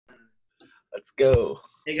Let's go.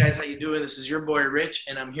 Hey guys, how you doing? This is your boy Rich,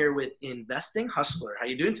 and I'm here with Investing Hustler. How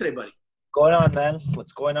you doing today, buddy? Going on, man?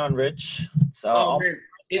 What's going on, Rich? It's Oh almost man,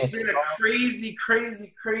 it's Christmas. been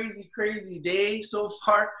a crazy day so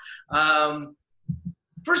far. Um,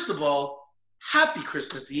 First of all, happy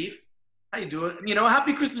Christmas Eve. How you doing?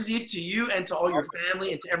 Happy Christmas Eve to you and to all your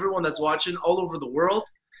family and to everyone that's watching all over the world.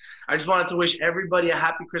 I just wanted to wish everybody a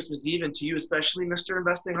happy Christmas Eve, and to you especially, Mr.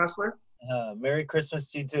 Investing Hustler. Merry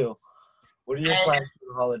Christmas to you too. What are your And plans for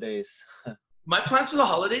the holidays? my plans for the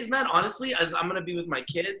holidays, man, honestly, as I'm gonna be with my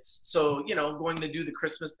kids, so going to do the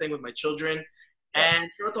Christmas thing with my children, Yeah.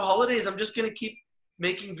 and throughout the holidays, I'm just gonna keep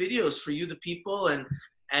making videos for you, the people, and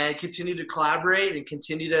continue to collaborate and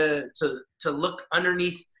continue to look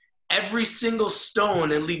underneath every single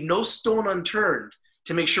stone and leave no stone unturned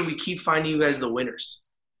to make sure we keep finding you guys the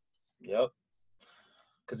winners. Yep.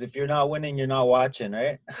 Because if you're not winning, you're not watching,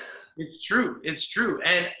 right? It's true. It's true.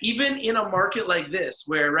 And even in a market like this,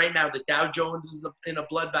 where right now the Dow Jones is in a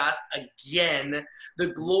bloodbath again, the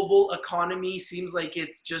global economy seems like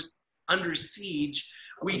it's just under siege,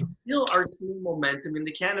 we still are seeing momentum in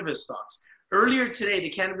the cannabis stocks. Earlier today, the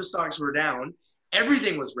cannabis stocks were down.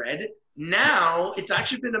 Everything was red. Now, it's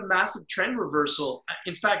actually been a massive trend reversal.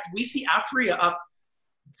 In fact, we see Afria up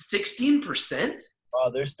 16%. Wow,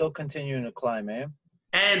 they're still continuing to climb, eh?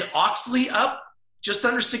 And Oxley up just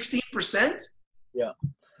under 16%. Yeah.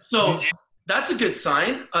 So that's a good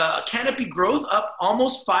sign. Canopy Growth up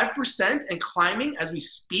almost 5% and climbing as we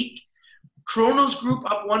speak. Kronos Group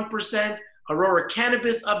up 1%. Aurora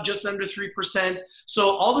Cannabis up just under 3%.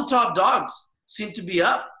 So all the top dogs seem to be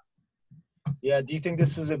up. Yeah. Do you think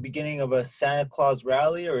this is the beginning of a Santa Claus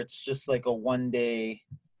rally, or it's just like a one-day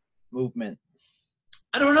movement?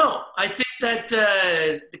 I don't know. I think that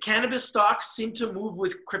the cannabis stocks seem to move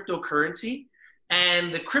with cryptocurrency,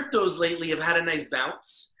 and the cryptos lately have had a nice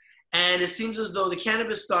bounce. And it seems as though the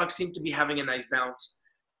cannabis stocks seem to be having a nice bounce,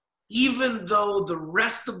 even though the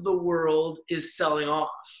rest of the world is selling off.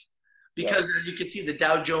 Because as you can see, the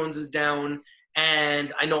Dow Jones is down,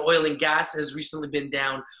 and I know oil and gas has recently been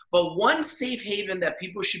down. But one safe haven that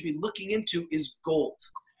people should be looking into is gold.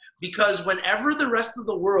 Because whenever the rest of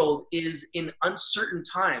the world is in uncertain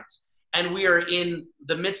times and we are in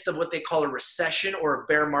the midst of what they call a recession or a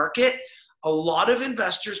bear market, a lot of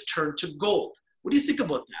investors turn to gold. What do you think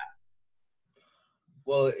about that?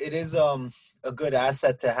 Well, it is a good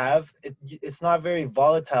asset to have. It's not very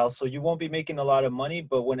volatile, so you won't be making a lot of money.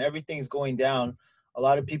 But when everything's going down, a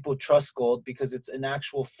lot of people trust gold because it's an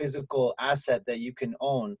actual physical asset that you can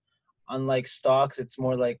own. Unlike stocks, it's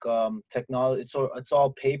more like technology. It's all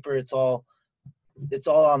paper. It's all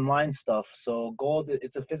online stuff. So gold,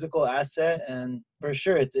 it's a physical asset, and for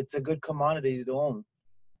sure, it's a good commodity to own.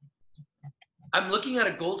 I'm looking at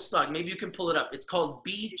a gold stock. Maybe you can pull it up. It's called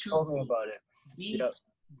B2. Tell me about it. Yep.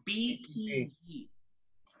 BTG.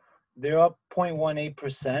 They're up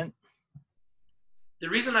 0.18%. The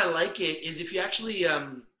reason I like it is if you actually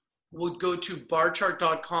would go to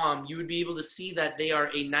barchart.com, you would be able to see that they are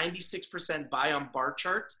a 96% buy on bar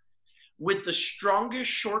chart with the strongest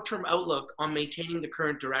short-term outlook on maintaining the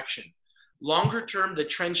current direction. Longer term, the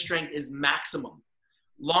trend strength is maximum.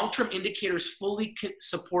 Long-term indicators fully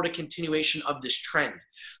support a continuation of this trend.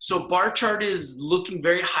 So bar chart is looking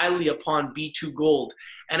very highly upon B2 Gold.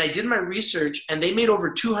 And I did my research, and they made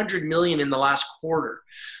over 200 million in the last quarter.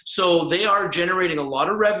 So they are generating a lot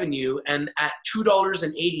of revenue, and at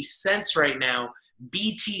 $2.80 right now,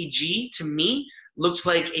 BTG to me looks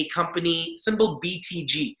like a company, symbol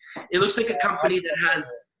BTG. It looks like a company that has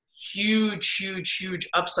huge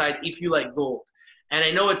upside if you like gold. And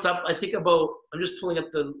I know it's up, I think about, I'm just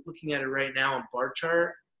looking at it right now on bar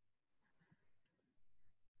chart.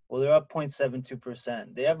 Well, they're up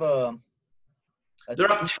 0.72%. They have they're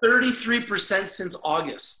up 33% since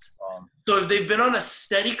August. So if they've been on a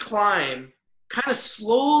steady climb, kind of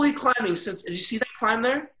slowly climbing since, as you see that climb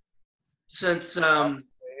there? Since, right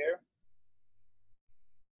here?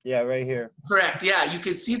 Yeah, right here. Correct, yeah. You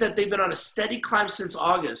can see that they've been on a steady climb since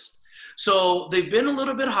August. So they've been a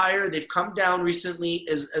little bit higher. They've come down recently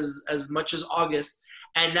as much as August,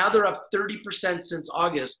 and now they're up 30% since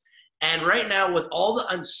August. And right now, with all the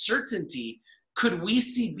uncertainty, could we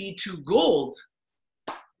see B2 Gold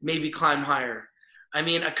maybe climb higher? I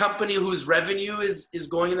mean, a company whose revenue is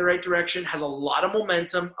going in the right direction, has a lot of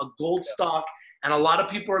momentum, a gold stock, and a lot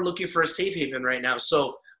of people are looking for a safe haven right now.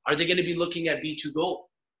 So are they going to be looking at B2 Gold?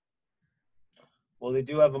 Well, they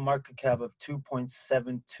do have a market cap of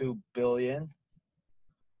 2.72 billion.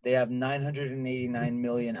 They have 989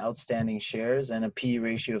 million outstanding shares and a P/E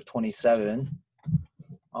ratio of 27.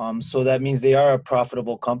 So that means they are a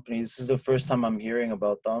profitable company. This is the first time I'm hearing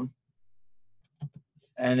about them.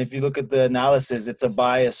 And if you look at the analysis, it's a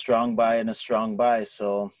buy, a strong buy, and a strong buy.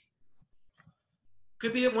 So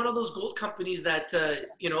could be one of those gold companies that,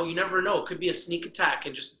 you never know. Could be a sneak attack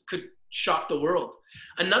and just could shock the world.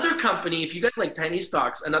 Another company, if you guys like penny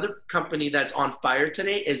stocks, another company that's on fire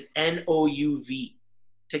today is NOUV.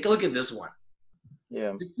 Take a look at this one.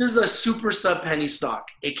 yeah. This is a super sub penny stock.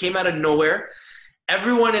 It came out of nowhere.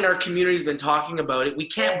 Everyone in our community has been talking about it. We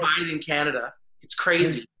can't buy it in Canada. It's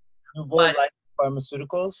crazy. Nouveau Life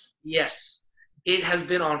Pharmaceuticals? Yes, it has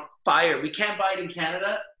been on fire. We can't buy it in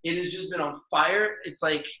Canada. It has just been on fire. It's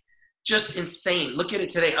like just insane. Look at it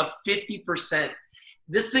today, up 50%.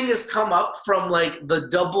 This thing has come up from like the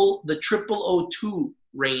 0002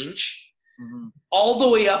 range, all the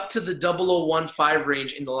way up to the 0015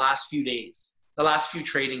 range in the last few days, the last few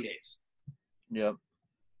trading days. Yep.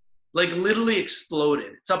 Like literally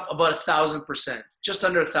exploded. It's up about 1,000%, just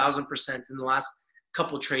under 1,000% in the last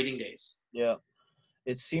couple trading days. Yeah.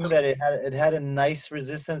 It seemed that it had a nice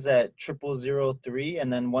resistance at 0003,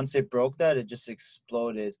 and then once it broke that, it just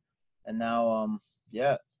exploded. And now,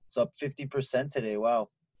 it's up 50% today. Wow.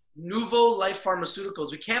 Nouveau Life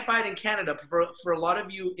Pharmaceuticals. We can't buy it in Canada. For a lot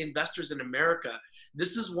of you investors in America,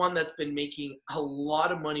 this is one that's been making a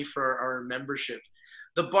lot of money for our membership.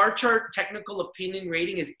 The bar chart technical opinion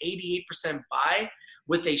rating is 88% buy,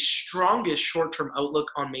 with a strongest short-term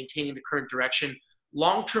outlook on maintaining the current direction.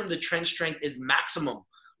 Long-term, the trend strength is maximum.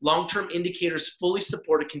 Long-term indicators fully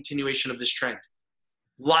support a continuation of this trend.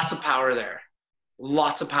 Lots of power there.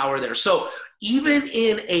 Lots of power there. So even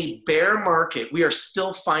in a bear market, we are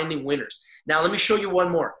still finding winners. Now, let me show you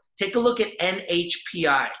one more. Take a look at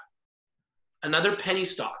NHPI, another penny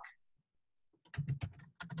stock.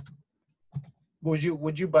 Would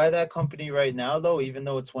you buy that company right now though, even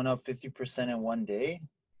though it's went up 50% in one day?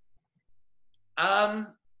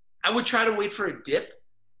 I would try to wait for a dip,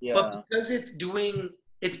 but because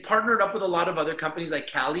it's partnered up with a lot of other companies like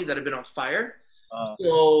Cali that have been on fire.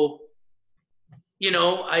 So,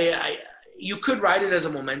 you could ride it as a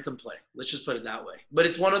momentum play. Let's just put it that way. But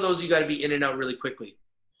it's one of those you got to be in and out really quickly.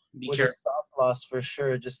 Be with careful. A stop loss for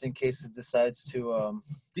sure, just in case it decides to.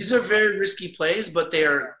 These are very risky plays, but they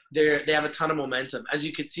have a ton of momentum. As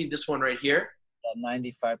you can see, this one right here.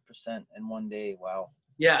 95% in one day. Wow.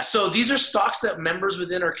 Yeah. So these are stocks that members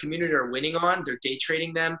within our community are winning on. They're day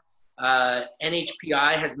trading them.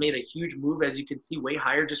 NHPI has made a huge move, as you can see, way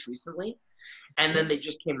higher just recently. And then they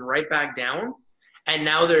just came right back down. And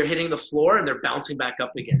now they're hitting the floor and they're bouncing back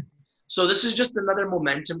up again. So this is just another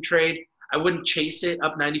momentum trade. I wouldn't chase it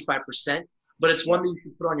up 95%, but it's one that you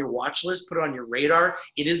can put on your watch list, put it on your radar.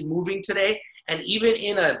 It is moving today. And even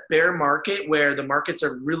in a bear market where the markets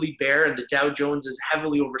are really bare and the Dow Jones is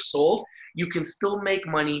heavily oversold, you can still make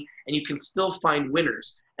money and you can still find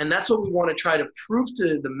winners. And that's what we want to try to prove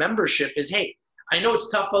to the membership is, hey, I know it's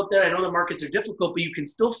tough out there. I know the markets are difficult, but you can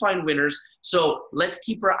still find winners. So let's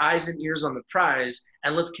keep our eyes and ears on the prize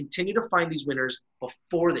and let's continue to find these winners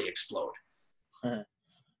before they explode.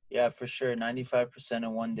 Yeah, for sure. 95%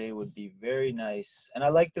 in one day would be very nice. And I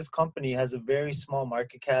like this company. It has a very small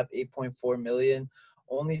market cap, 8.4 million,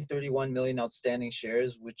 only 31 million outstanding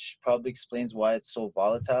shares, which probably explains why it's so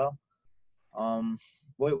volatile.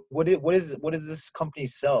 What is this company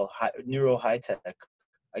sell? Neuro High Tech.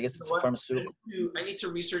 I guess it's a pharmaceutical. I need to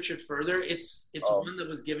research it further. It's one that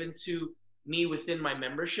was given to me within my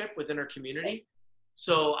membership, within our community.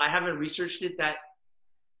 So I haven't researched it that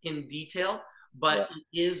in detail, but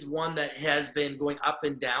it is one that has been going up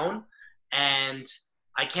and down. And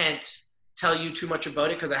I can't tell you too much about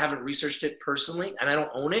it because I haven't researched it personally and I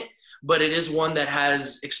don't own it, but it is one that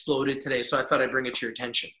has exploded today. So I thought I'd bring it to your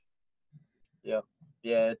attention.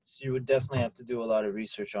 Yeah, you would definitely have to do a lot of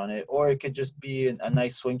research on it, or it could just be a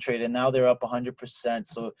nice swing trade. And now they're up 100%,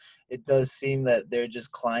 so it does seem that they're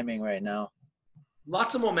just climbing right now.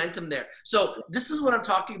 Lots of momentum there. So this is what I'm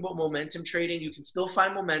talking about, momentum trading. You can still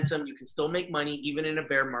find momentum. You can still make money even in a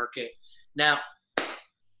bear market. Now,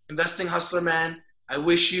 Investing Hustler, man, I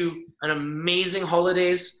wish you an amazing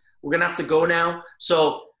holidays. We're going to have to go now.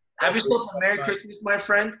 So have yourself a Merry Christmas, my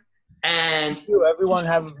friend. And everyone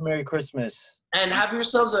have a Merry Christmas. And have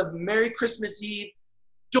yourselves a Merry Christmas Eve.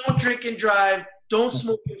 Don't drink and drive. Don't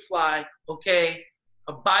smoke and fly, okay?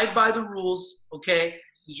 Abide by the rules, okay?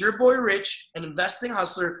 This is your boy Rich, an Investing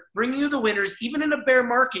Hustler, bringing you the winners. Even in a bear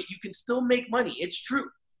market, you can still make money. It's true.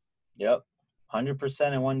 Yep,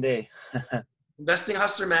 100% in one day. Investing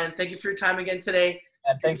Hustler, man. Thank you for your time again today.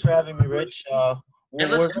 Yeah, thanks for having me, Rich.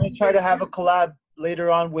 We're going to try to have a collab later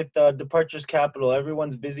on with Departures Capital.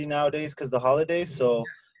 Everyone's busy nowadays because the holidays, so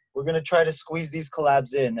we're going to try to squeeze these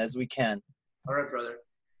collabs in as we can. All right, brother.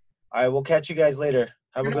 All right, we'll catch you guys later.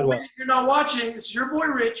 Have a You're good not one. you're not watching. This is your boy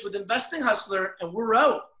Rich with Investing Hustler, and we're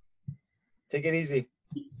out. Take it easy.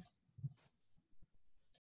 Peace.